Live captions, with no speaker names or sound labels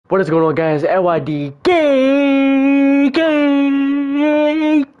What is going on, guys? LYD gang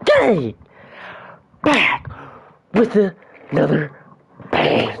back with another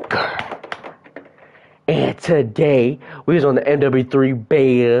banger. And today we was on the MW3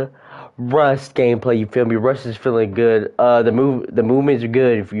 beta Rust gameplay. You feel me? Rust is feeling good. The movements are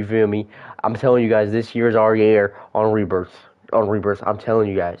good. If you feel me, I'm telling you guys, this year is our year on Rebirth. I'm telling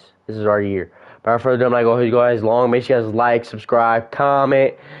you guys, this is our year. But without further ado, I'm not gonna go guys long. Make sure you guys like, subscribe,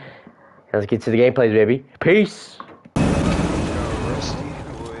 comment. Let's get to the gameplays, baby. Peace.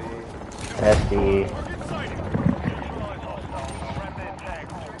 Rusty.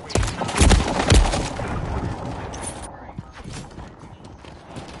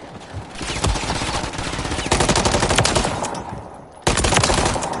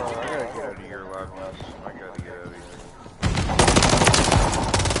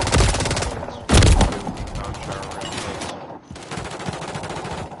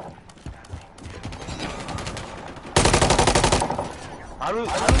 I don't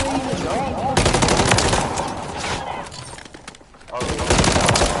even know.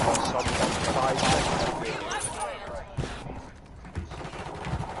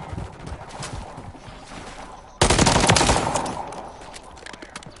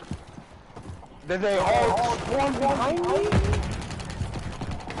 Did they all spawn behind me?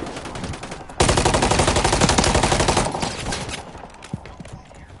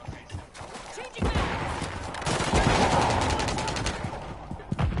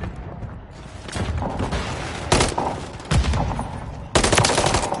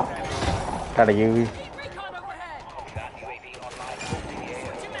 Got a UV.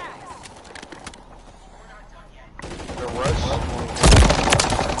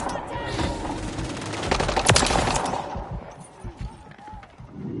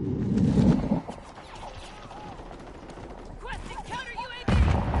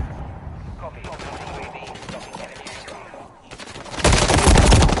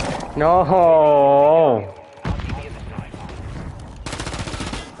 No.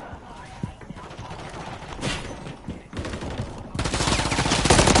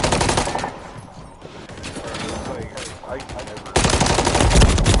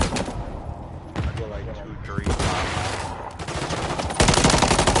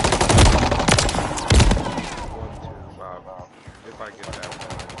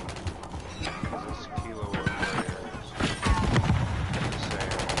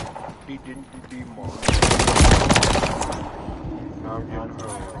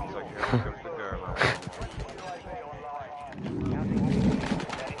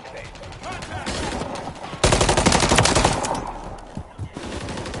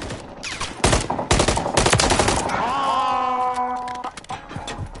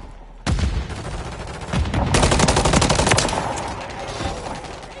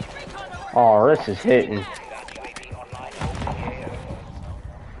 Oh, this is hitting.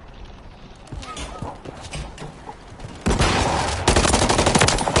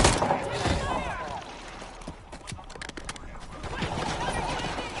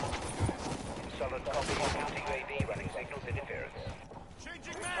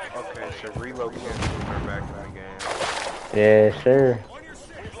 Okay, so relocate her back in the game. Yes, sir.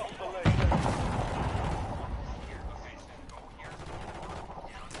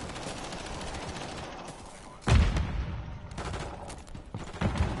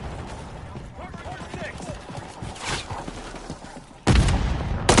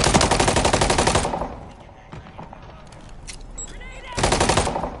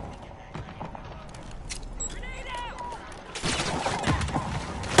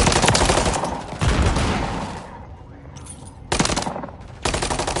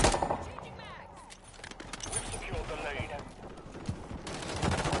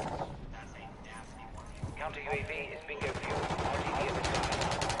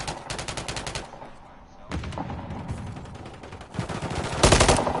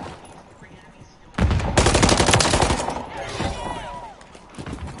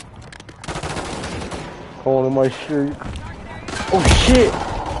 Holding my shirt. Oh shit!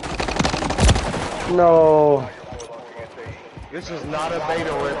 No. This is not a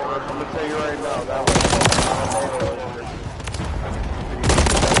beta ripper. I'm gonna tell you right now. That was not a beta ripper.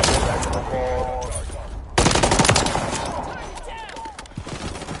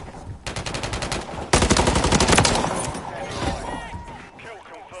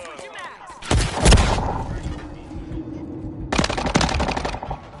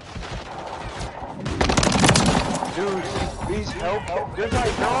 Dude, these help. They're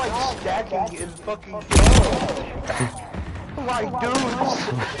like stacking in fucking kills. Like, dudes,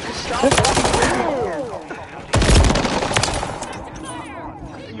 stop fucking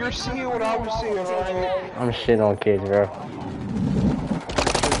you're seeing what I was seeing, right? I'm shitting on kids, bro.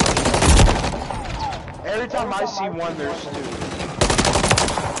 Every time I see one, there's two.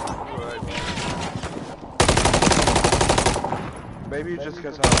 Maybe it's just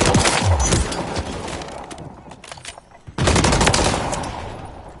because I'm...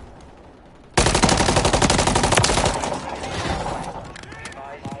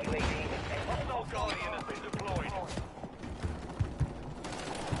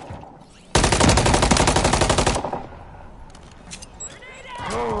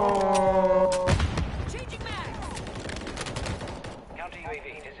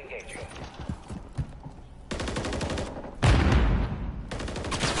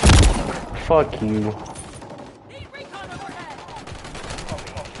 Fuck you.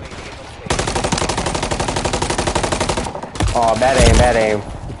 Oh, bad aim, bad aim.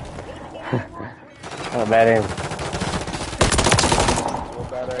 Oh, bad aim.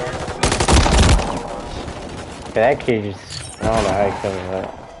 Okay, that kid just... I don't know how he killed that.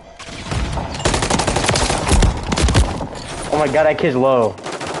 Oh my god, that kid's low.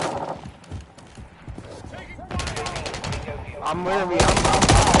 I'm literally,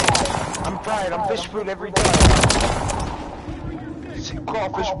 I'm fried. I'm fish food every time.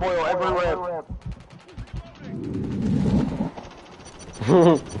 Crawfish boil everywhere.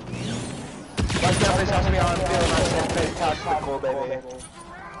 My family tells me how I'm feeling. I said fantastical, baby.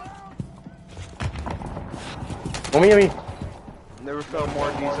 Let me. Never felt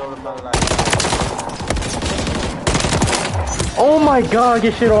more diesel in my life. Oh my god,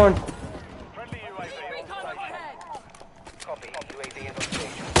 get shit on.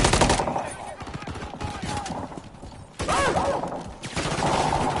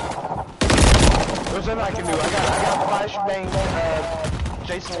 There's nothing I can do. I got flashbang,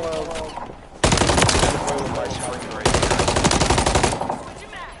 Jason Love.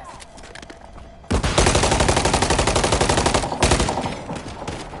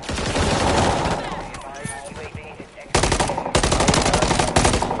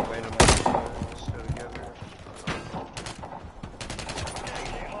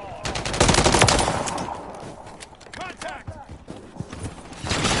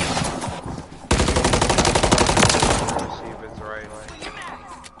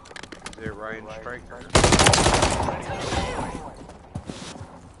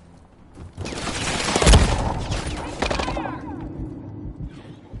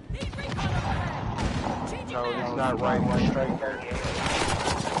 No, he's not right. Striker.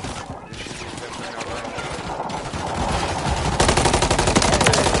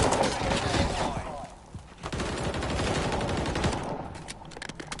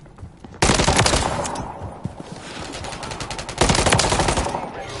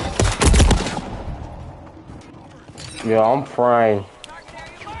 Yeah, I'm frying.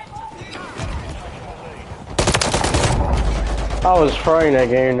 I was frying that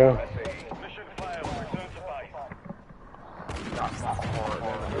game though.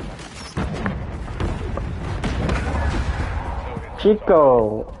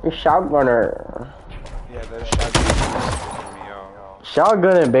 Chico, you shotgunner. Yeah, those shotguns.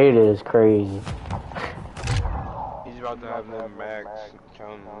 Shotgun and beta is crazy. He's about to have them max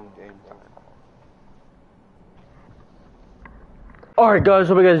counting on game time. Alright guys,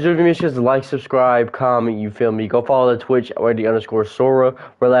 hope you guys enjoyed the video. Just like, subscribe, comment, you feel me. Go follow the Twitch, @Ready_Sora.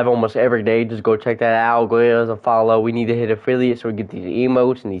 We're live almost every day. Just go check that out. Go give us a follow. We need to hit affiliate so we get these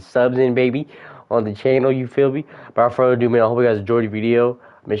emotes and these subs in, baby, on the channel, you feel me. But without further ado, man, I hope you guys enjoyed the video.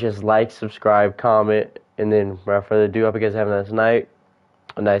 Make sure to like, subscribe, comment, and then without further ado, I hope you guys have a nice night,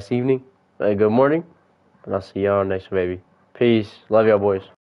 a nice evening, a good morning, and I'll see y'all next, baby. Peace. Love y'all, boys.